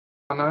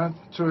honor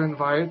to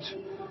invite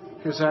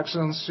His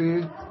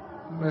Excellency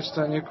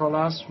Mr.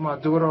 Nicolas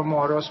Maduro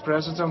Moros,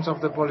 President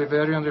of the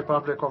Bolivarian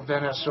Republic of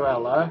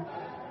Venezuela,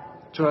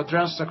 to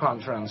address the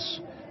conference.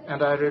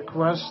 And I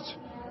request,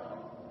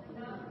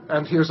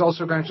 and he is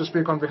also going to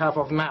speak on behalf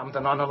of NAM,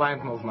 the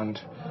Non-Aligned Movement.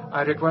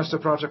 I request the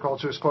protocol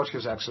to escort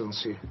His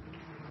Excellency.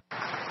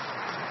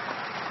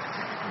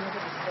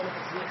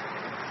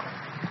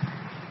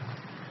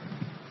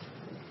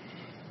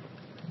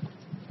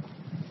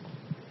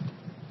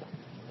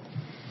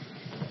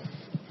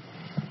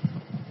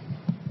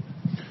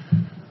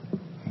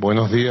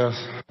 Buenos días.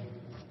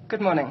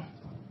 Good morning.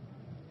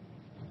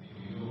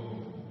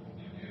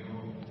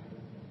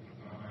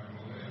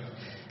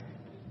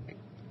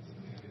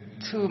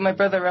 To my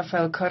brother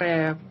Rafael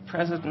Correa,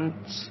 President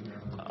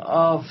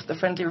of the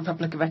Friendly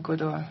Republic of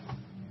Ecuador,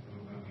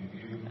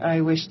 I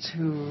wish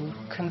to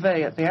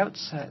convey at the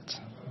outset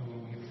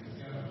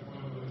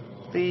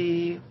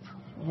the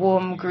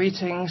warm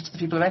greetings to the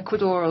people of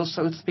Ecuador,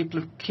 also to the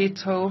people of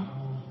Quito.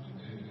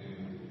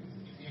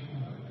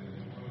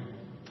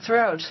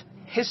 Throughout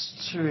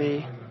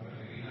history,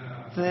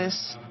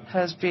 this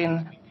has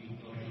been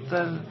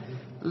the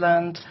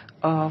land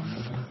of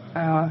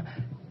our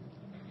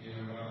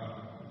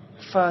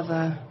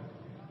father,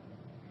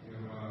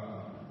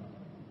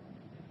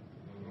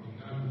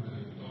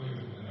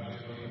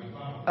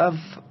 of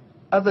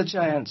other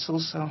giants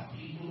also,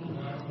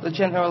 the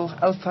General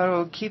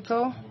Alfaro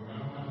Quito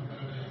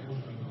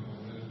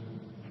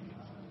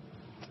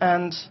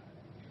and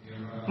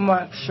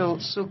Marshal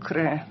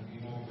Sucre.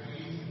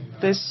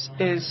 This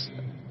is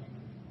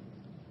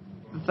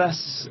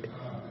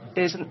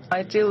an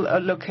ideal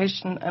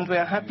location, and we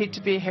are happy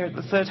to be here at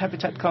the third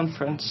Habitat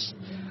Conference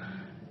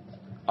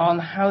on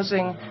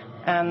housing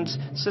and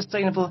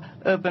sustainable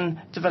urban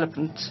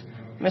development.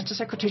 Mr.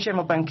 Secretary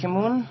General Ban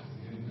Ki-moon,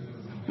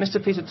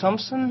 Mr. Peter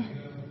Thompson,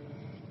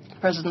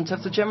 President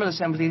of the General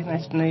Assembly of the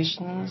United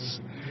Nations,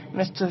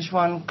 Mr.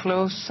 Juan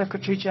Clos,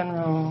 Secretary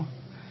General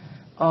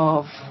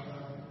of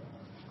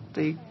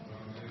the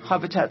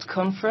Habitat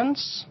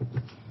Conference,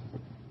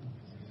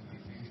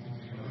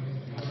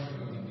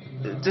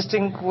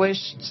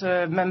 distinguished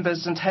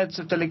members and heads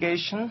of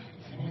delegation,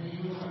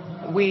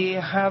 we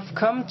have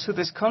come to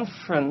this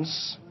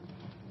conference,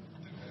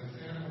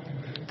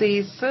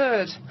 the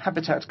third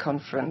Habitat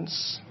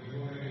Conference,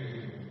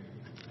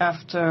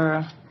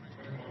 after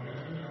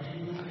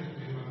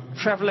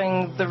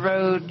traveling the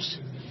road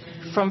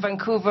from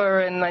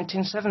Vancouver in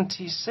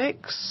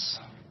 1976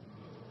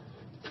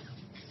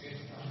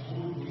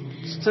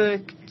 to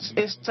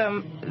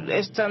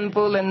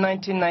Istanbul in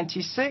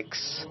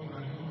 1996,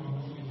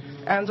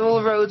 and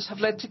all roads have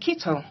led to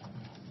Quito.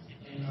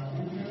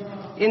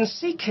 In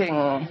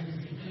seeking,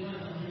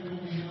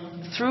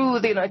 through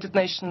the United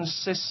Nations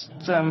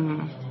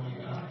system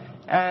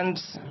and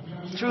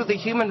through the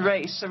human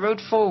race, a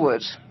road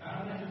forward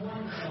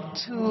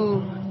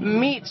to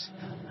meet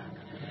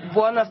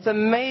one of the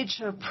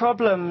major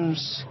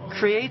problems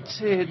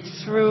created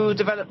through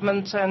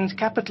development and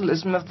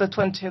capitalism of the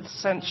 20th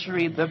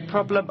century, the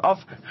problem of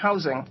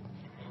housing,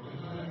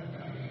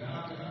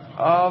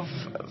 of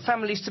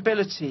family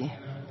stability,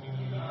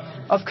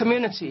 of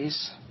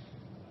communities,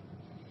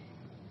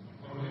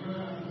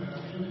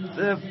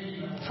 the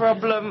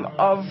problem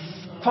of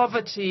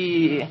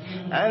poverty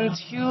and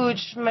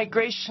huge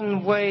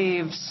migration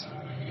waves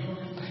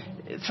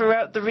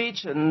throughout the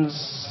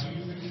regions,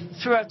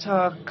 throughout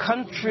our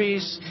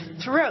countries,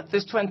 throughout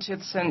this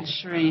 20th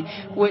century,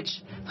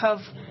 which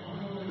have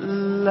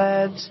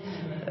led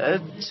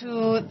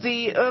to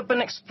the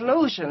urban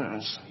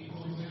explosions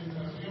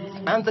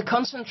and the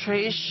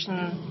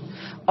concentration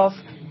of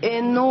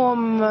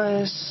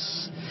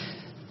enormous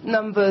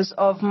numbers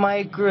of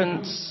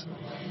migrants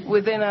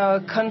within our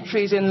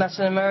countries in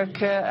Latin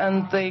America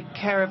and the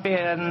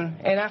Caribbean,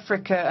 in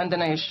Africa and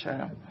in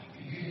Asia,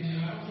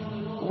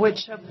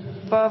 which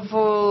above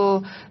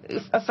all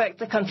affect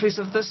the countries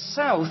of the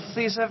South.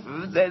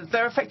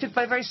 They're affected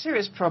by very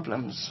serious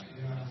problems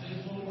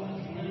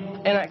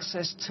in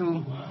access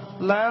to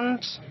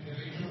land,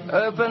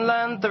 urban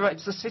land, the right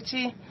to the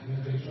city,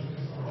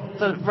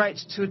 the right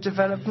to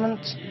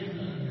development,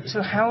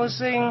 to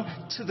housing,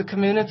 to the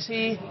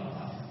community,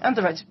 and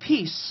the right to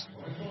peace.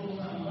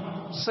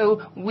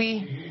 So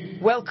we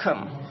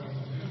welcome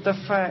the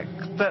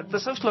fact that the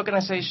social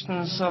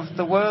organizations of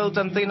the world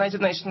and the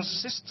United Nations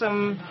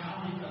system,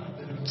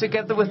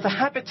 together with the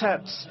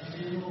Habitat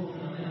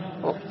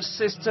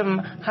system,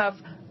 have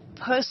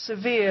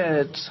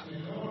persevered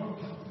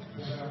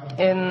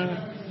in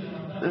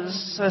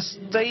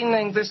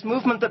sustaining this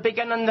movement that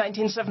began in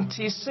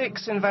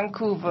 1976 in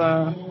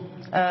Vancouver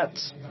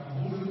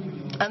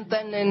and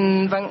then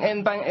in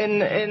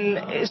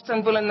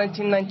Istanbul in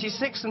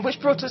 1996, and which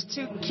brought us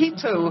to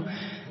Quito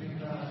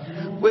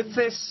with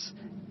this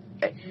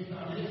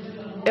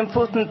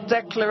important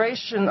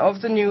declaration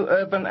of the new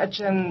urban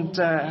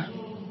agenda,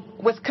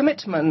 with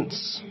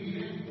commitments,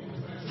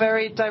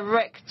 very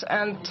direct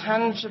and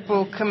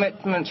tangible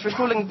commitments,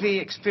 recalling the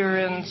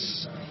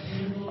experience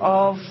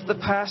of the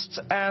past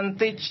and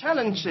the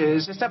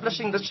challenges,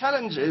 establishing the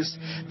challenges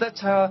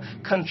that our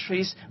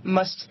countries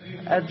must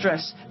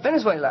address.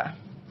 Venezuela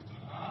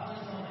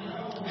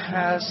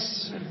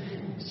has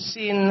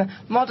seen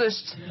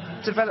modest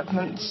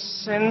developments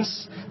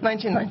since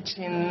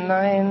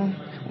 1999.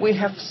 We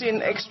have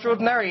seen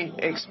extraordinary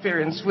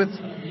experience with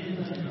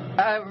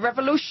a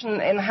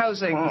revolution in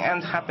housing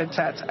and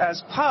habitat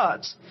as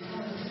part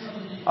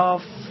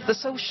of the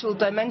social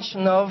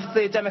dimension of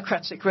the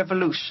democratic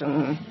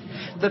revolution,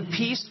 the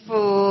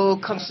peaceful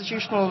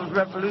constitutional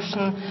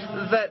revolution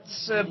that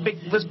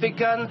was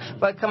begun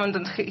by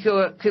Commandant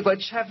Hugo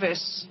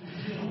Chavez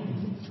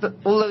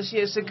all those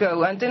years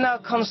ago. And in our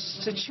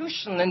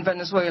constitution in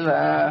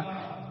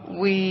Venezuela,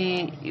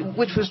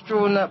 which was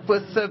drawn up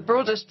with the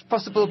broadest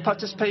possible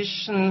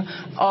participation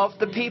of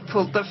the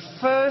people, the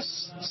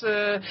first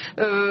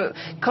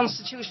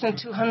constitution in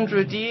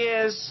 200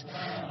 years,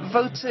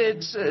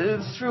 voted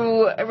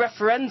through a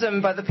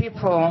referendum by the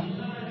people.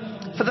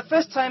 For the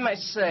first time, I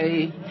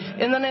say,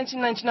 in the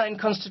 1999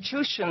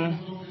 constitution,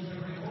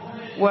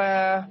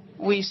 where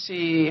we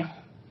see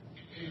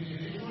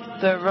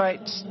the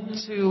right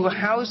to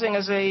housing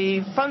as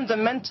a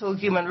fundamental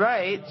human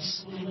right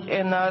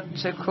in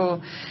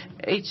Article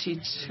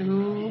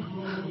 82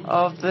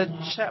 of the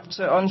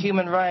chapter on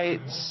human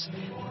rights.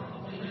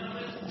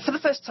 For the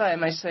first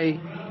time, I say,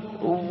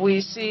 we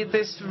see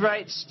this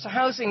right to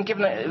housing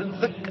given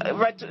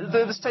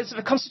the status of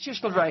a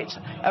constitutional right,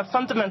 a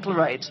fundamental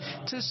right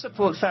to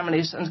support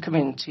families and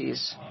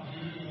communities.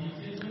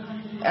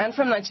 And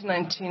from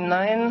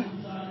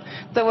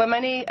 1999, there were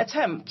many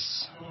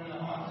attempts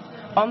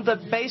on the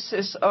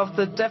basis of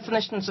the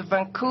definitions of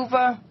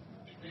Vancouver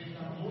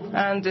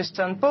and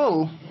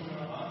Istanbul,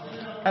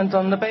 and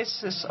on the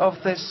basis of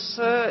this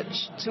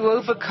search to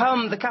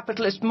overcome the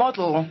capitalist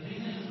model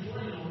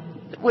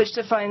which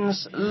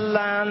defines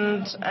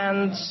land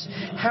and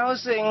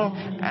housing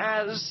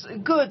as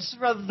goods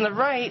rather than the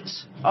right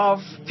of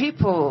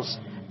peoples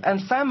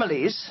and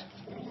families.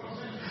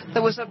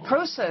 There was a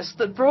process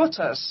that brought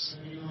us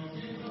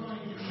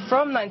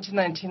from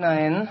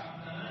 1999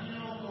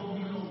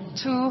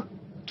 to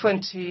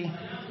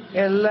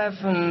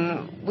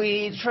 2011.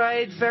 We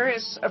tried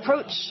various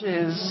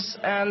approaches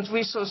and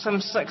we saw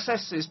some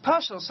successes,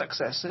 partial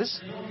successes,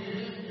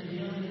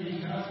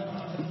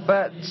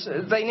 but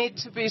they need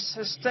to be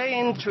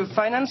sustained through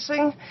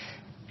financing.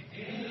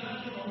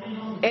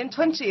 In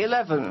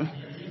 2011,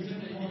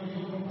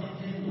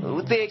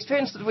 the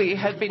experience that we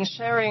had been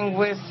sharing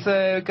with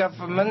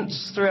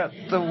governments throughout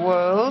the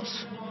world,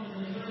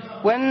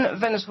 when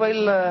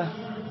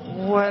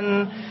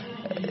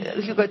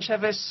Hugo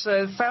Chavez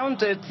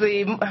founded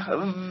the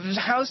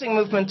housing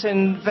movement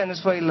in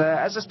Venezuela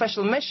as a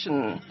special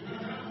mission.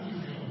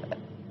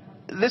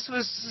 This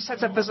was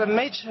set up as a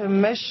major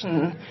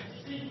mission,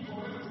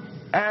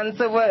 and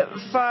there were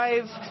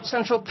 5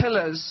 central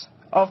pillars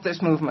of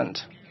this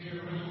movement,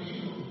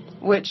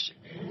 which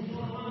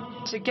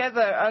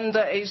together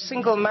under a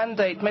single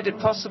mandate made it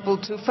possible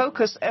to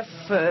focus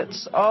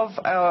efforts of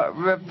our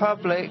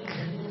republic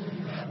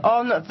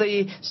on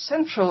the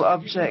central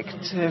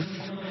objective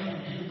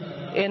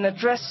in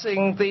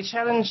addressing the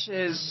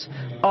challenges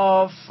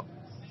of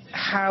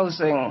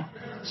housing.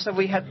 So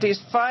we had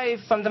these 5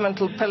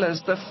 fundamental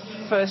pillars. The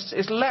first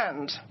is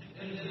land,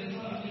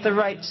 the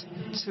right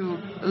to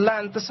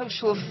land, the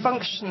social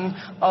function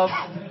of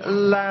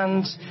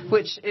land,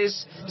 which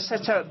is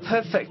set out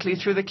perfectly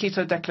through the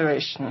Quito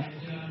Declaration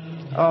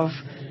of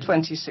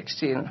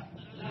 2016.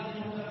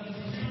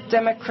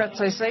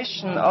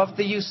 Democratization of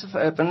the use of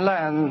urban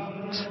land,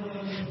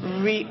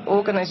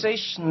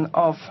 reorganization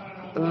of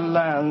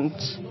land.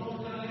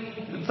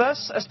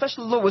 Thus, a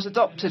special law was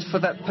adopted for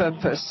that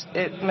purpose.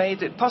 It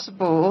made it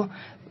possible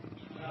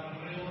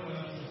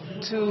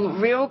to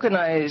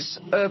reorganize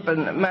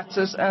urban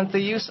matters and the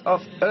use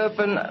of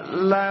urban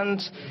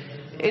land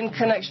in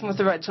connection with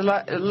the right to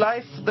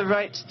life, the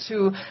right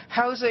to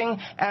housing,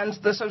 and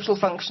the social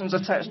functions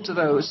attached to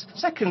those.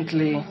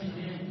 Secondly,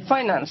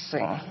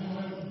 financing.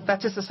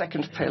 That is the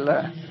second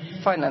pillar,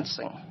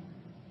 financing.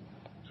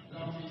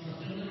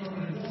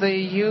 The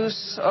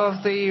use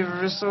of the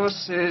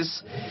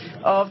resources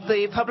of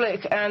the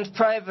public and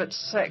private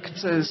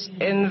sectors,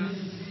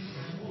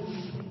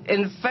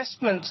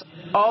 investment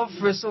of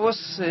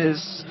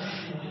resources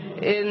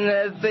in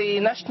the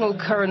national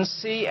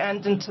currency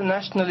and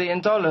internationally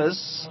in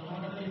dollars.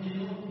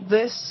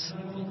 This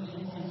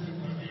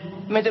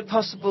made it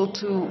possible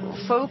to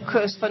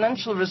focus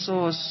financial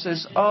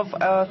resources of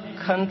our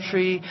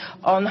country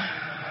on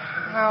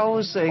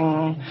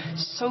housing,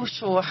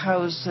 social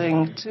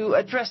housing, to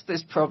address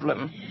this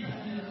problem,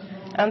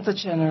 and the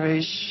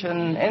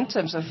generation, in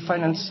terms of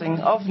financing,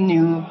 of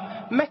new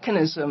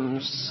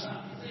mechanisms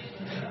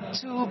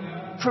to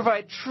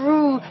provide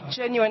true,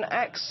 genuine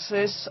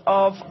access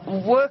of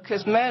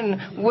workers, men,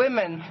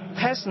 women,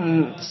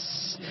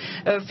 peasants,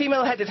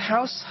 female-headed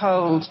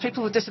households,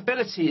 people with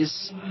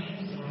disabilities,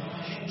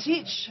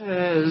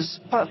 teachers,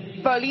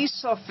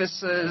 police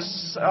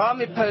officers,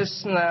 army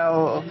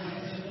personnel,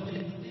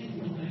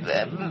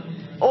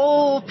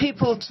 all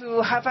people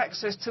to have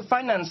access to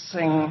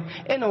financing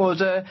in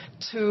order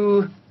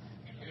to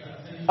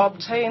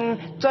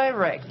obtain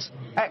direct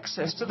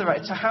access to the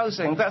right to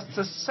housing. That's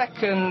the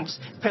second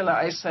pillar,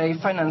 I say,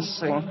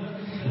 financing.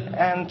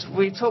 And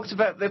we talked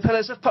about the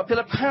pillars of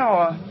popular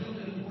power.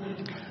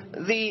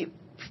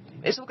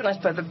 It's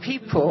organized by the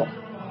people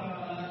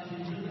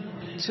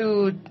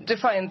to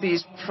define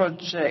these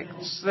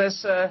projects.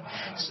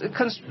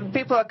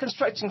 People are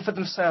constructing for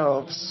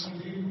themselves.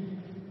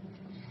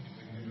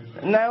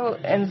 Now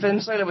in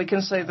Venezuela we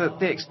can say that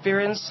the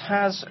experience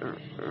has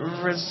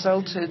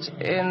resulted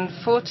in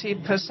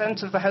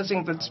 40% of the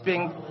housing that's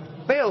being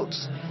built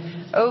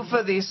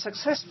over these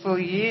successful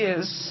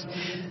years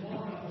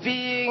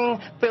being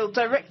built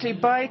directly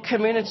by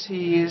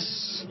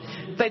communities.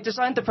 They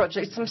designed the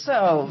projects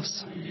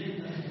themselves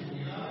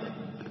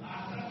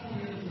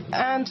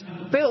and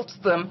built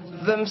them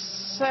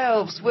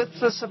themselves with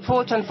the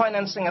support and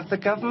financing of the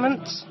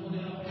government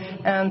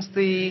and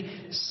the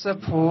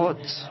support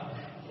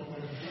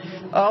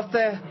of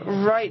their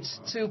right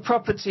to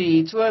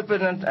property, to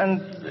urban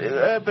and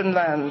urban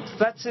land.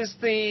 That is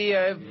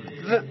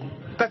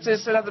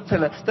another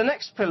pillar. The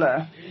next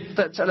pillar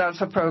that allowed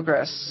for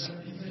progress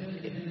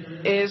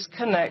is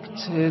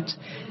connected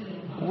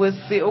with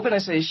the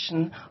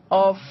organization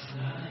of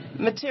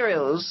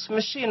materials,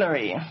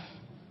 machinery.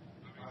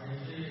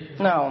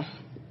 Now,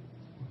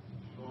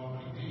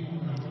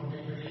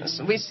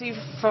 we see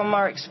from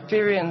our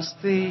experience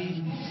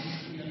the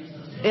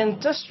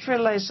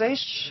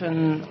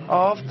industrialization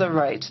of the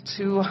right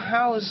to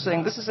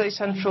housing. This is a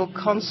central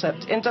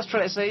concept.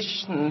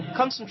 Industrialization,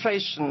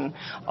 concentration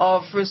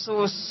of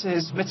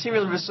resources,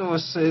 material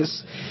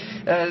resources,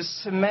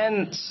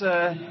 cement,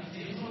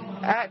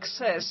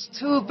 access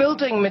to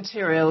building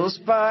materials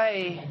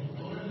by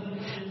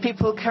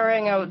people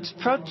carrying out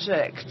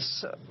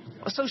projects,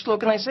 social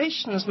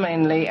organizations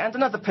mainly. And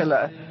another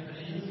pillar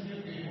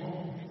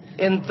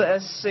in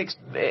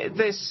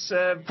this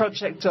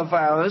project of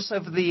ours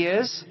over the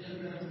years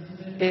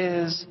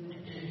is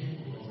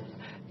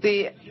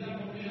the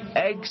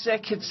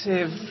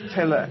executive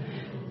pillar.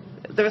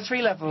 There are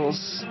three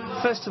levels.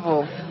 First of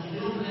all,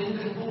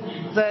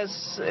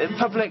 there's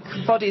public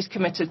bodies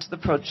committed to the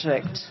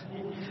project,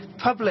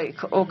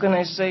 public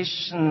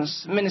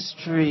organizations,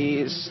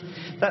 ministries,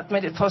 that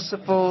made it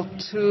possible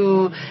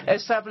to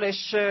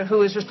establish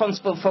who is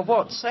responsible for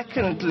what.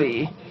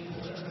 Secondly,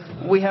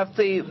 we have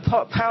the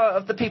power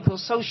of the people,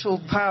 social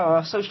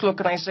power, social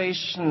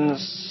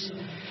organizations,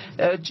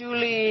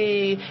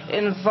 duly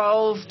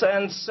involved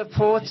and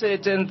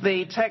supported in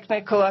the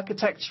technical,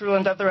 architectural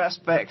and other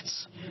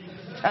aspects.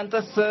 And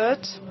the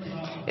third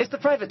is the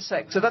private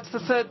sector. That's the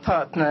third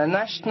partner,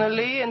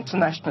 nationally,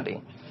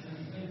 internationally.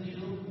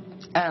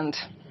 And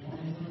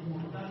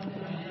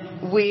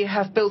we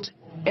have built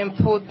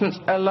important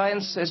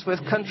alliances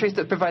with countries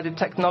that provided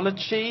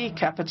technology,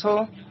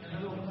 capital,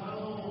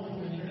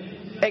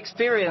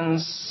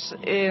 experience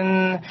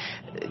in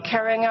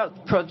carrying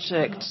out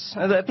projects.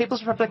 The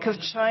People's Republic of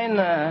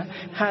China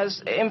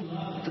has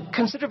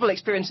considerable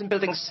experience in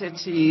building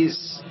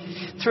cities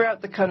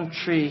throughout the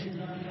country.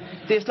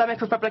 The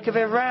Islamic Republic of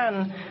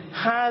Iran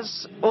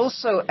has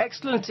also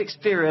excellent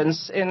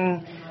experience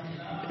in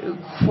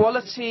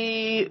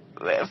quality,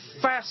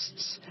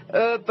 fast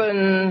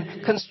urban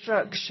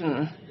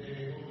construction.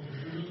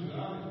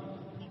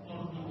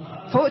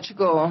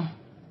 Portugal,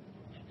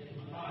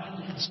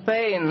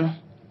 Spain,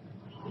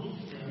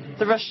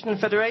 the Russian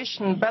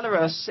Federation,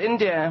 Belarus,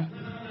 India,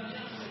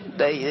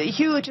 a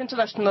huge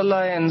international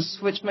alliance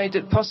which made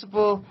it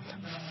possible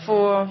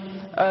for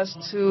us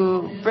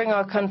to bring to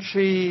our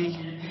country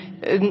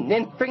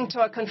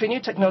new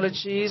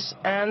technologies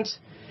and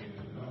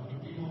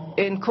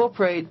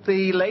incorporate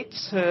the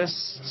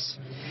latest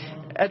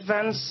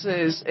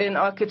advances in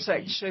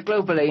architecture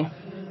globally,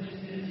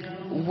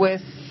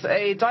 with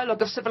a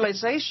dialogue of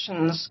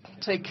civilizations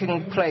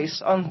taking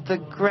place on the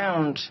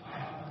ground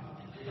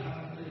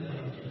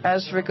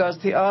as regards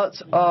the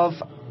art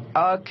of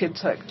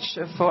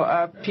architecture for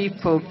our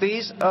people.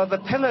 These are the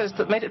pillars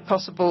that made it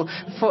possible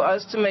for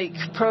us to make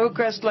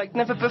progress like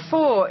never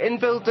before in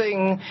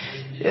building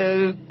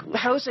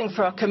housing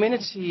for our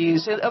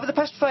communities. Over the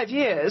past 5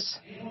 years,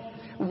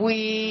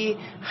 we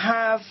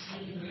have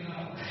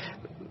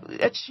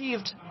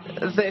achieved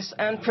this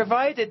and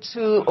provided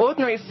to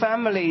ordinary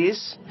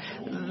families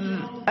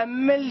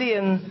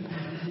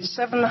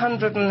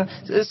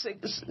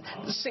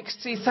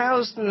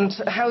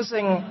 1,760,000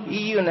 housing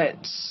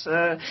units.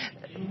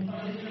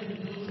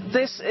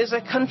 This is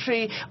a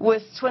country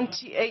with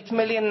 28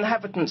 million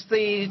inhabitants.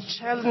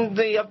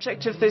 The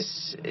objective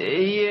this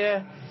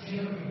year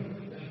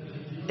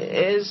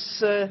is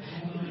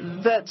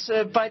that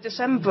by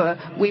December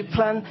we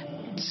plan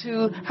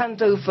to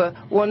hand over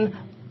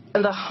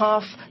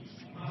 1.5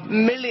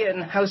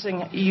 million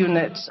housing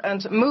units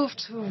and move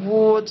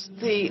towards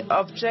the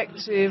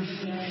objective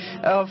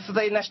of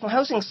the National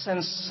Housing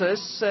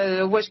Census,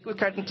 which we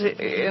currently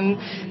in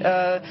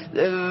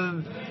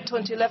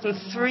 2011,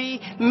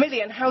 3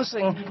 million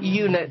housing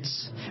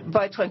units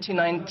by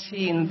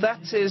 2019.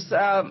 That is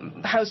our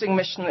housing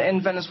mission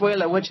in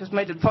Venezuela, which has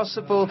made it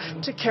possible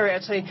to carry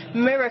out a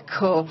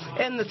miracle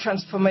in the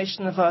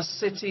transformation of our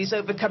cities,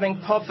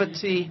 overcoming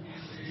poverty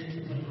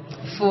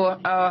for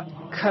our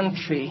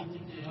country,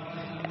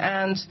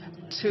 and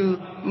to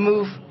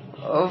move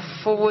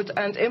forward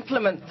and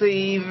implement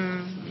the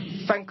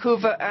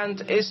Vancouver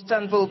and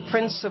Istanbul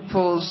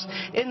principles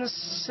in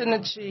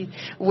synergy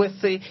with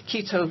the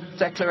Quito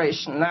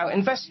Declaration. Now,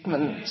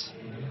 investment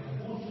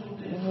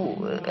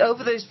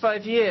over these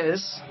 5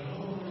 years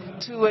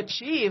to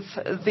achieve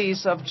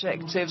these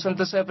objectives and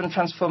this urban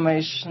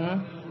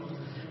transformation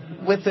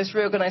with this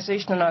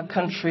reorganization in our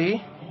country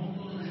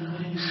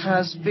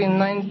has been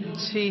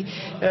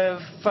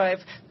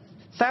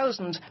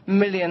 $95,000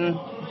 million,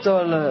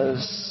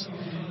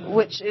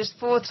 which is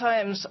 4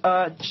 times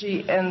our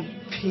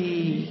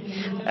GNP.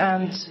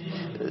 And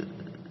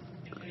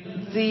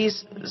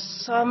these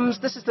sums,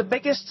 this is the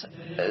biggest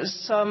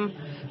sum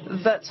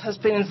that has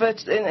been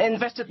invested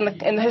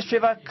in the history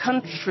of our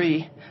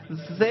country.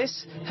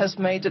 This has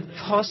made it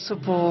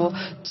possible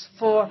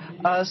for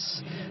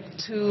us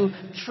to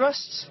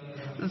trust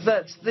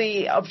that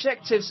the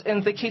objectives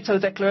in the Quito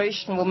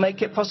Declaration will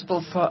make it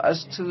possible for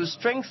us to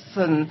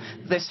strengthen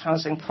this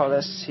housing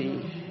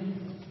policy.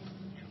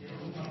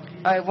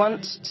 I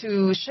want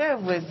to share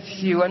with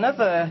you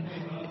another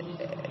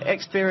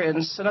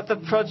experience, another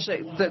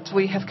project that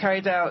we have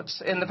carried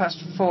out in the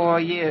past 4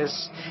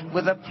 years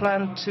with a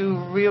plan to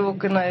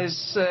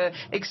reorganize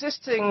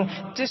existing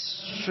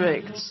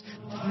districts.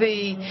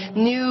 The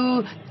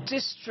new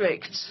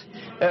district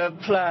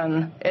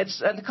plan,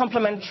 it's a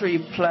complementary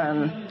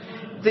plan.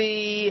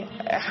 The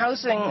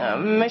housing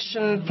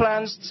mission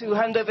plans to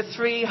hand over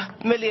 3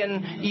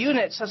 million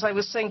units, as I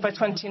was saying, by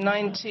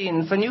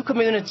 2019 for new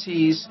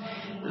communities.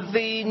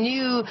 The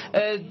new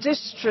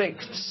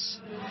districts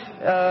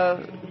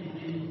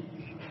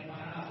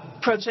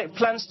project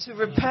plans to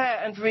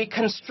repair and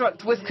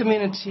reconstruct with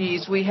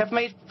communities. We have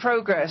made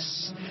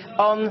progress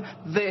on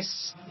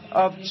this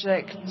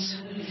object.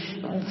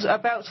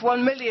 About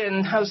 1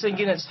 million housing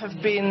units have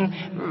been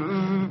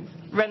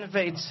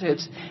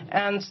renovated,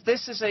 and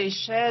this is a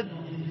shared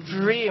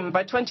dream.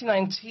 By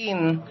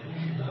 2019,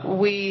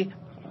 we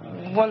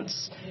want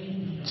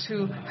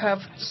to have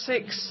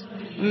 6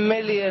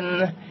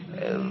 million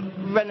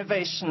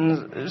renovations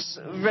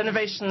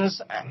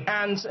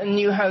and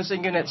new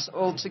housing units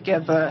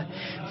altogether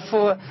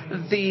for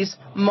these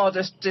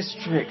modest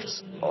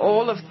districts.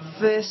 All of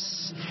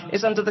this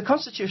is under the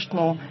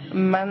constitutional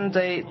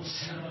mandate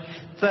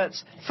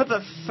that for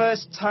the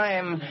first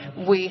time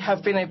we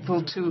have been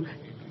able to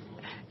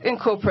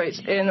incorporate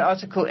in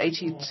Article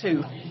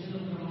 82.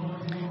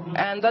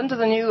 And under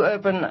the new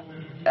urban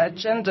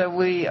agenda,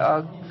 we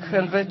are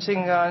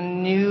converting our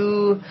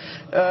new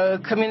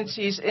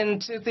communities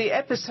into the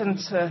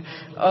epicenter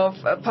of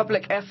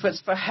public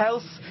efforts for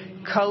health,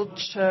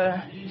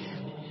 culture,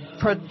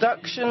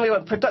 production. We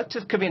want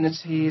productive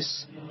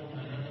communities.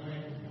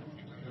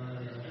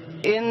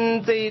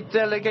 In the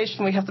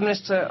delegation, we have the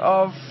Minister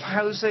of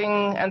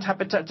Housing and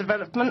Habitat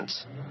Development,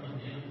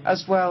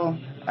 as well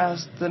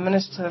as the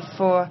Minister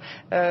for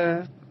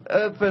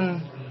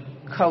Urban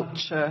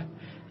Culture.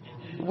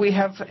 We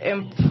have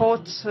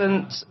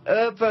important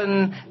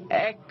urban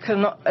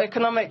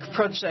economic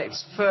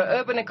projects for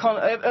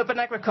urban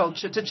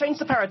agriculture to change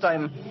the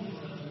paradigm.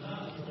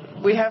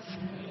 We have,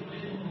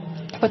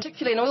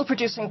 particularly in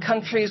oil-producing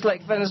countries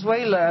like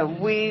Venezuela,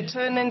 we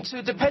turn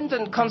into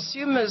dependent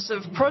consumers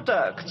of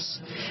products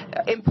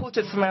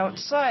imported from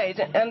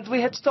outside, and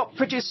we had stopped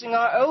producing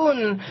our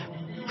own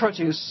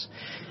produce.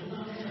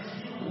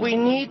 We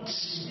need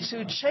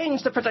to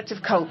change the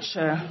productive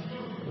culture.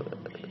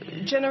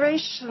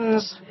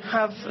 Generations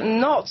have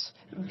not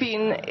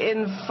been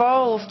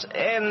involved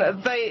in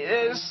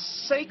the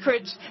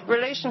sacred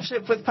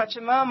relationship with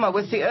Pachamama,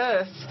 with the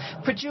earth,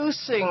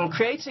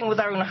 creating with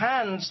our own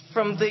hands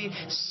from the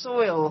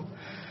soil.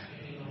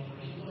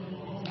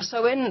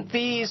 So in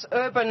these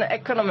urban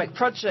economic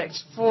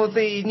projects for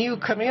the new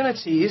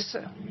communities,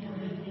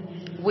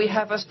 we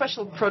have a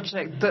special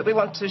project that we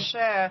want to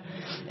share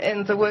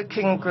in the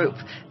working group.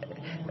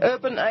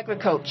 Urban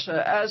agriculture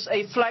as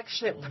a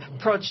flagship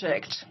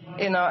project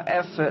in our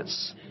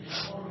efforts.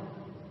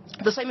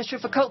 The same is true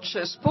for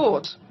culture,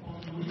 sport.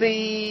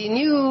 The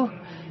new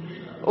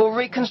or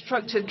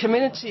reconstructed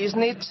communities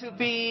need to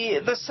be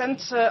the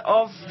center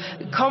of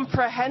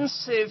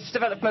comprehensive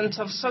development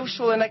of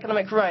social and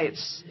economic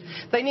rights.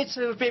 They need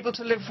to be able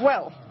to live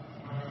well.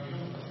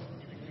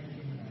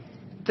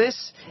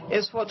 This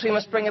is what we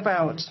must bring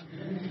about.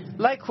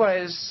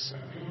 Likewise,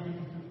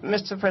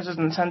 Mr.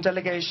 President and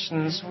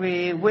delegations,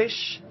 we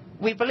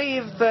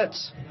believe that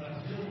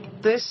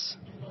this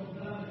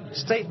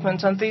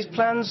statement and these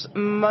plans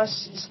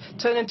must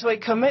turn into a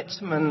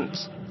commitment.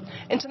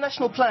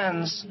 International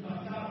plans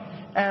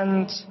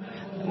And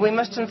we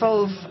must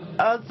involve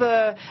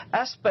other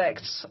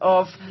aspects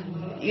of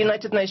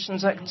United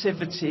Nations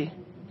activity.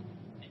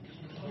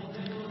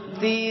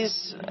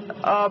 These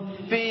are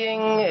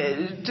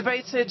being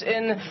debated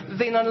in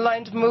the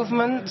non-aligned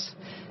movement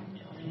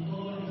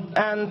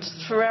and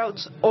throughout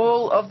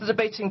all of the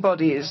debating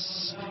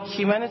bodies.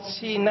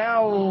 Humanity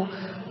now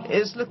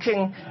is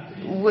looking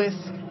with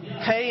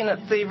pain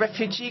at the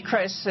refugee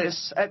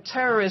crisis, at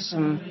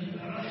terrorism,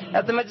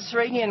 at the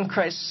Mediterranean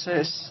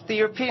crisis, the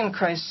European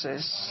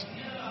crisis.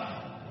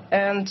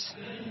 And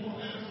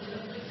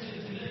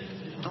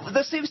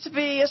there seems to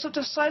be a sort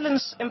of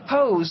silence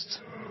imposed.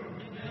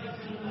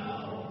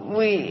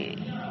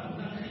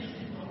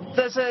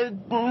 There's a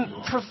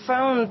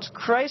profound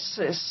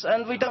crisis,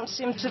 and we don't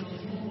seem to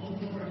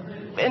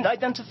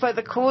identify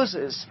the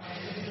causes.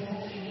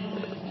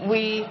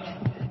 We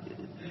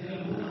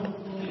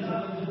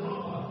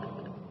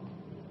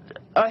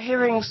are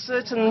hearing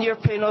certain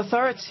European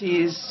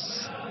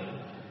authorities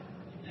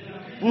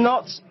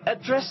not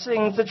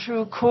addressing the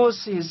true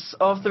causes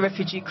of the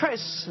refugee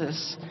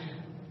crisis.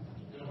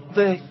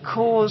 The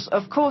cause,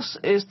 of course,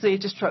 is the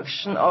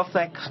destruction of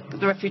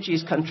the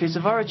refugees' countries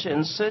of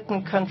origin.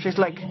 Certain countries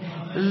like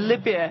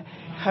Libya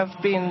have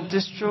been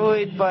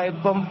destroyed by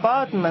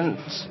bombardment,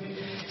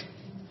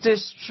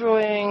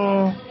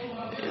 destroying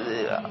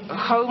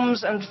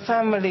homes and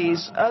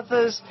families.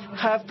 Others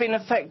have been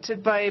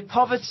affected by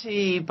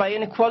poverty, by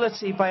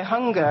inequality, by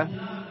hunger.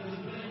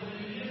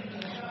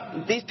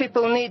 These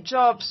people need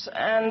jobs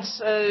and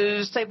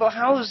stable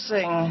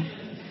housing.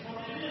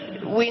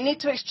 We need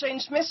to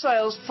exchange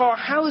missiles for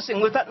housing.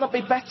 Would that not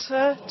be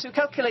better to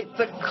calculate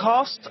the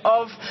cost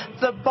of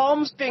the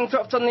bombs being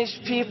dropped on these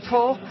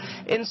people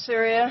in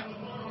Syria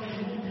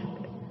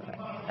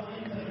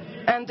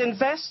and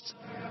invest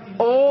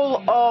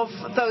all of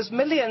those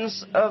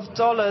millions of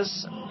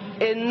dollars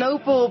in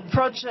noble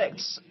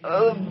projects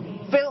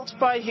built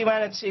by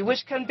humanity,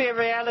 which can be a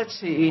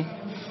reality?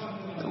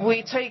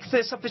 We take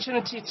this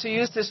opportunity to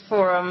use this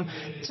forum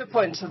to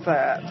point to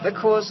that. The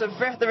cause of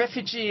the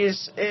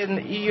refugees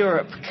in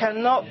Europe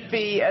cannot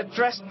be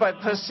addressed by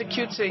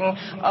persecuting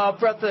our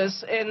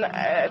brothers in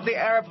the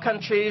Arab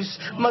countries,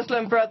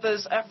 Muslim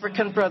brothers,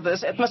 African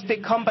brothers. It must be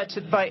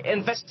combated by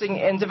investing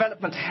in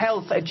development,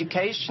 health,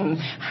 education,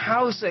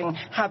 housing,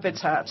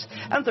 habitat,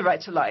 and the right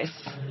to life.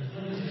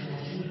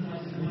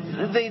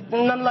 The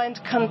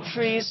non-aligned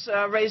countries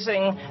are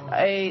raising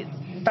a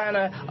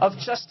banner of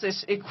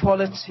justice,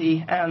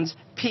 equality, and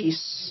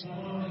peace.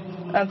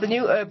 And the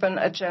new urban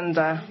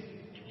agenda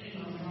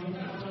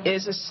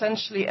is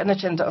essentially an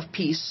agenda of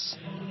peace.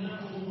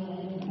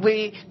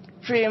 We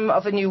dream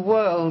of a new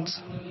world.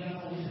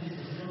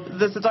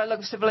 There's the dialogue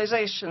of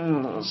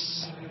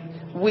civilizations.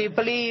 We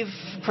believe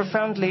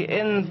profoundly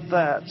in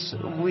that.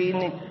 We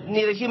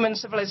need a human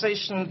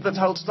civilization that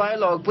holds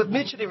dialogue with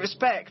mutual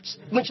respect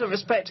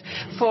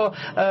for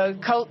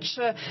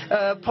culture,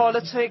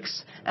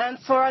 politics, and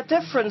for our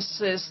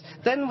differences.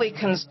 Then we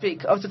can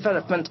speak of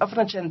development of an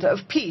agenda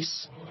of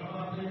peace.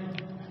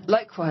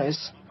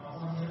 Likewise,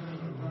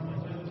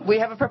 we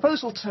have a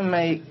proposal to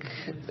make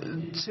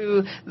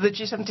to the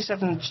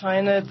G77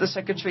 China, the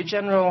Secretary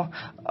General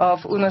of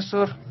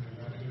UNASUR,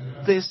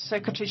 the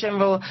Secretary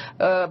General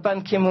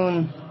Ban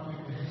Ki-moon.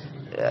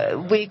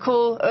 We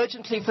call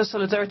urgently for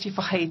solidarity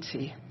for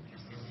Haiti.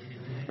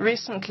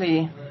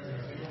 Recently,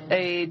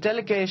 a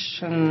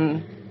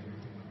delegation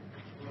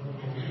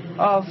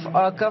of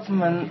our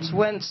government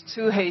went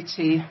to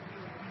Haiti.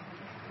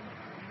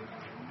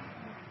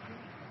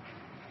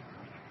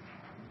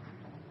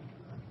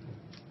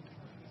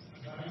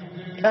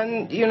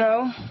 And, you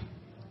know,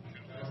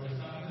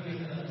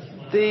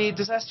 the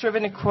disaster of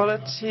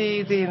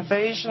inequality, the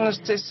invasions,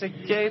 the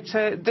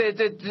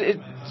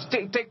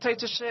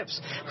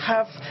dictatorships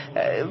have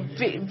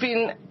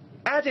been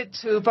added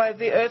to by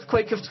the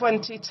earthquake of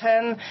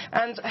 2010,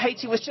 and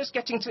Haiti was just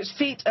getting to its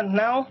feet, and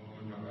now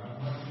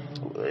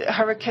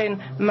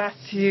Hurricane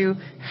Matthew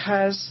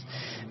has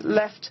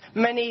left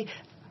many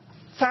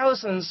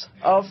thousands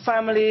of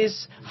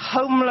families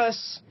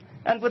homeless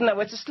and with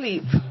nowhere to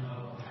sleep.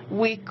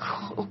 We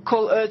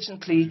call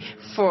urgently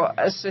for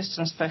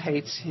assistance for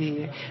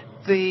Haiti.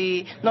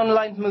 The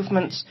non-aligned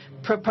movement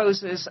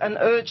proposes an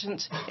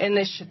urgent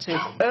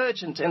initiative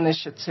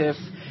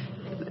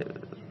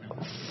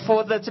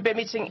for there to be a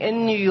meeting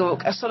in New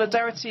York, a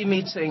solidarity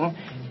meeting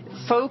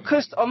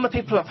focused on the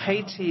people of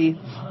Haiti,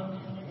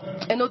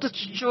 in order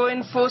to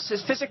join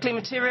forces physically,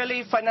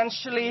 materially,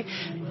 financially,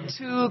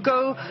 to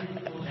go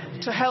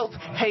to help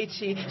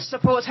Haiti,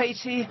 support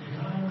Haiti.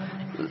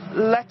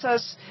 Let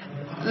us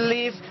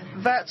leave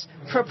that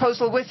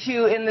proposal with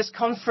you in this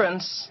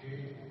conference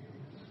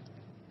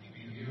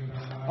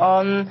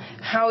on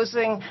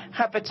housing,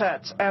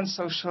 habitat, and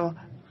social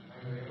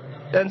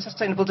and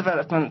sustainable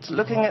development.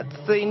 Looking at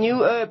the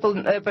new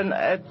urban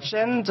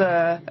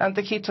agenda and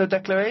the Quito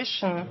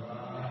Declaration,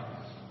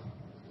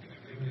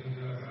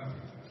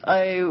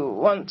 I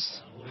want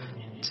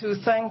to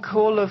thank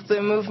all of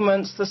the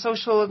movements, the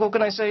social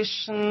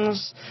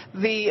organizations,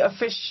 the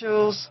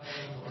officials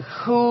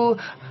who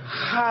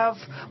have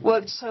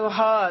worked so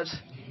hard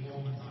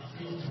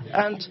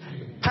and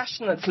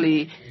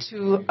passionately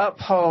to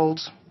uphold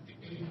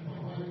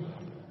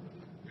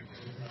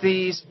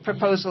these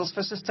proposals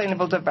for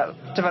sustainable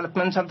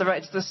development of the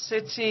right to the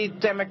city,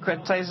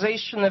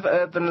 democratization of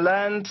urban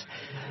land,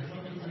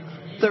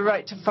 the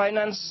right to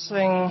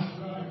financing.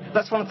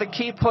 That's one of the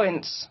key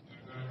points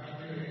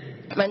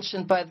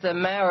mentioned by the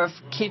mayor of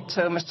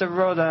Quito, Mr.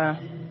 Roda.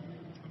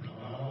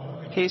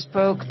 He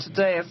spoke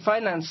today of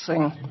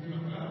financing.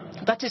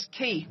 That is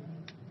key.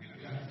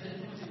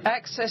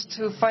 Access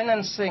to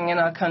financing in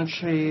our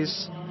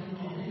countries,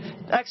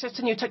 access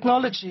to new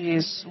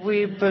technologies.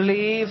 We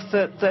believe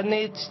that there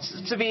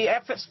needs to be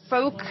efforts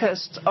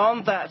focused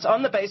on that,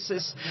 on the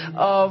basis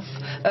of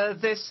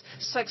this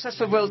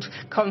successful World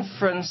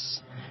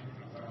Conference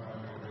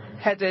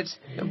headed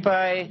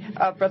by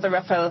our brother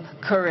Rafael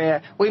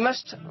Correa. We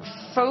must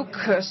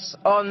focus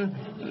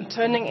on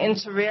turning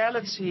into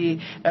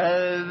reality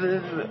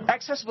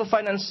accessible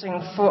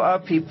financing for our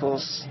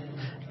peoples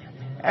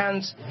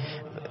and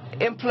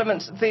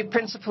implement the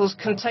principles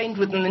contained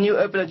within the new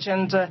urban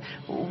agenda,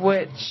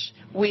 which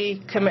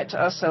we commit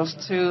ourselves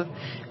to.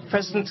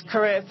 President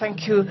Correa,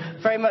 thank you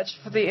very much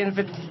for the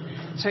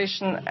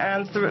invitation,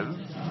 and the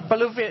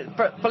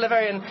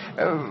Bolivarian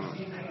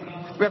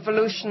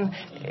revolution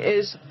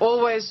is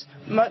always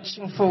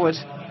marching forward,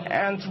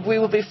 and we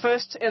will be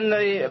first in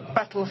the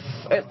battle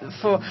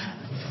for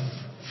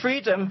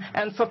freedom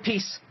and for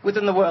peace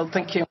within the world.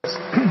 Thank you.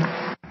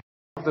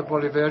 The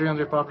Bolivarian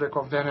Republic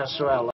of Venezuela.